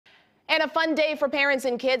And a fun day for parents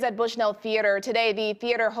and kids at Bushnell Theater. Today, the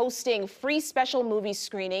theater hosting free special movie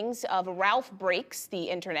screenings of Ralph Breaks the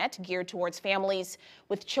Internet, geared towards families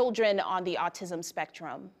with children on the autism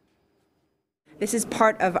spectrum. This is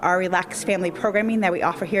part of our Relaxed Family programming that we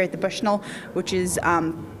offer here at the Bushnell, which is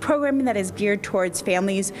programming that is geared towards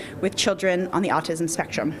families with children on the autism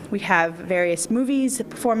spectrum. We have various movies,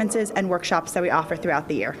 performances, and workshops that we offer throughout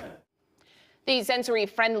the year. The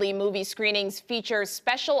sensory-friendly movie screenings feature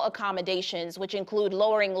special accommodations, which include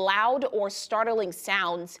lowering loud or startling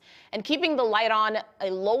sounds and keeping the light on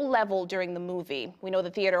a low level during the movie. We know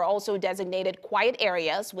the theater also designated quiet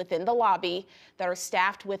areas within the lobby that are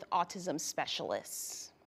staffed with autism specialists.